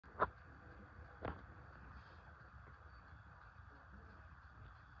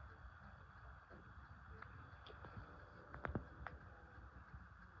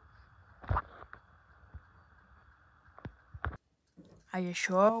Are you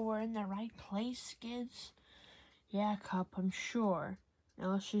sure we're in the right place, Skids? Yeah, Cup, I'm sure.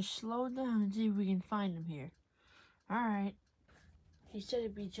 Now let's just slow down and see if we can find him here. Alright. He said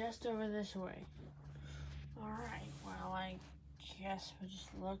it'd be just over this way. Alright, well, I guess we'll just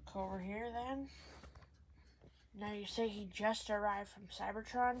look over here then. Now you say he just arrived from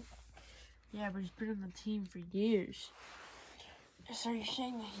Cybertron? Yeah, but he's been on the team for years. So you're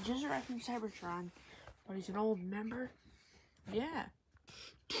saying that he just arrived from Cybertron, but he's an old member? Yeah.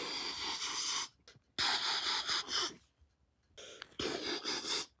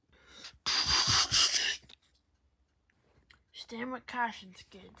 Stand with caution,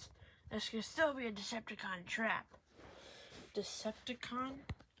 Skids. This could still be a Decepticon trap. Decepticon?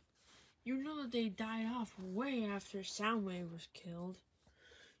 You know that they died off way after Soundwave was killed.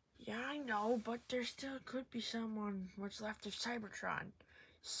 Yeah, I know, but there still could be someone what's left of Cybertron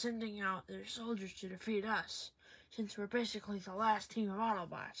sending out their soldiers to defeat us, since we're basically the last team of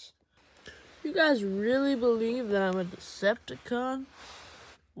Autobots. You guys really believe that I'm a Decepticon?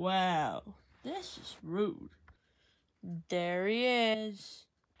 Wow, this is rude. There he is.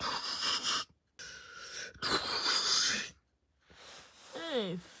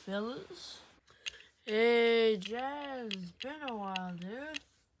 Hey, fellas. Hey, Jazz, it's been a while, dude.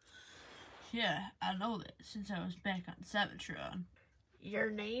 Yeah, I know that since I was back on Cybertron.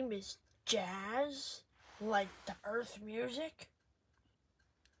 Your name is Jazz? Like the Earth music?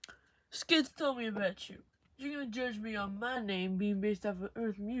 Skids, tell me about you. You're gonna judge me on my name being based off of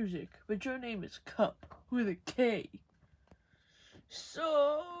Earth music, but your name is Cup, with a K.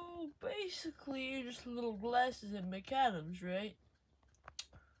 So, basically, you're just little glasses and McAdams, right?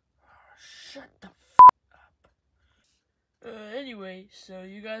 Shut the up. Anyway, so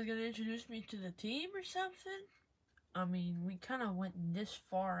you guys gonna introduce me to the team or something? I mean, we kind of went this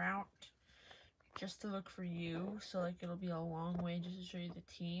far out just to look for you, so like it'll be a long way just to show you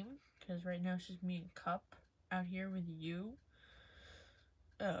the team, because right now it's just me and Cup out here with you.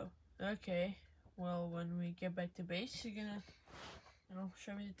 Oh, okay. Well, when we get back to base, you're gonna,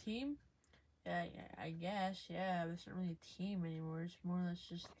 show me the team? Yeah, I guess, yeah, but it's not really a team anymore. It's more or less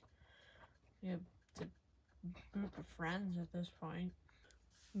just, it's a group of friends at this point.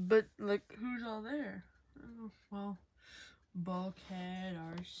 But, like, who's all there? Oh, well, Bulkhead,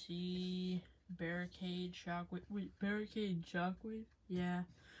 RC, Barricade, Shockwave. Wait, Barricade, Shockwave? Yeah.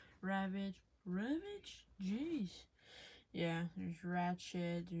 Ravage? Jeez. Yeah, there's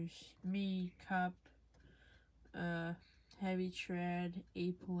Ratchet, there's me, Cup, Heavy Tread,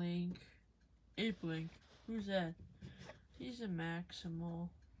 Ape Link. Who's that? He's a Maximal.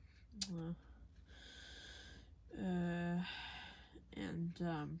 And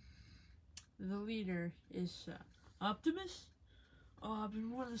the leader is Optimus? Oh, I've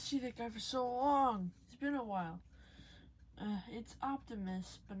been wanting to see that guy for so long. It's been a while. It's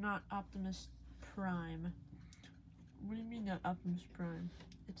Optimus, but not Optimus Prime. What do you mean not Optimus Prime?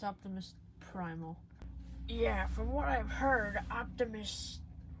 It's Optimus Primal. Yeah, from what I've heard, Optimus,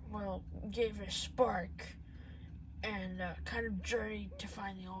 gave a spark and kind of journeyed to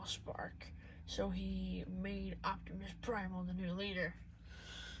find the Allspark. So he made Optimus Primal the new leader.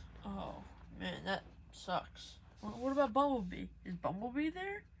 Oh, man, that sucks. What about Bumblebee? Is Bumblebee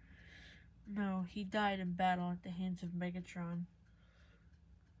there? No, he died in battle at the hands of Megatron.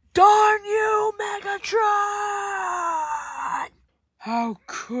 Darn you, Megatron! How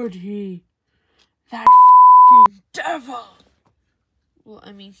could he? That f***ing devil! Well,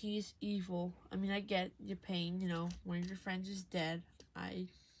 I mean, he's evil. I mean, I get your pain, one of your friends is dead. I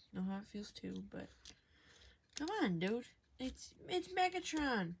know how it feels too, but come on, dude. It's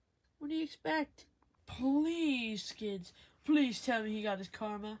Megatron. What do you expect? Please, Skids. Please tell me he got his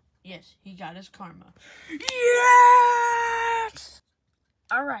karma. Yes, he got his karma. Yes!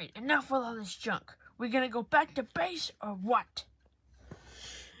 Alright, enough with all this junk. We gonna go back to base or what?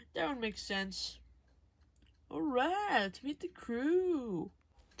 That would make sense. Alright, let's meet the crew.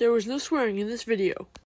 There was no swearing in this video.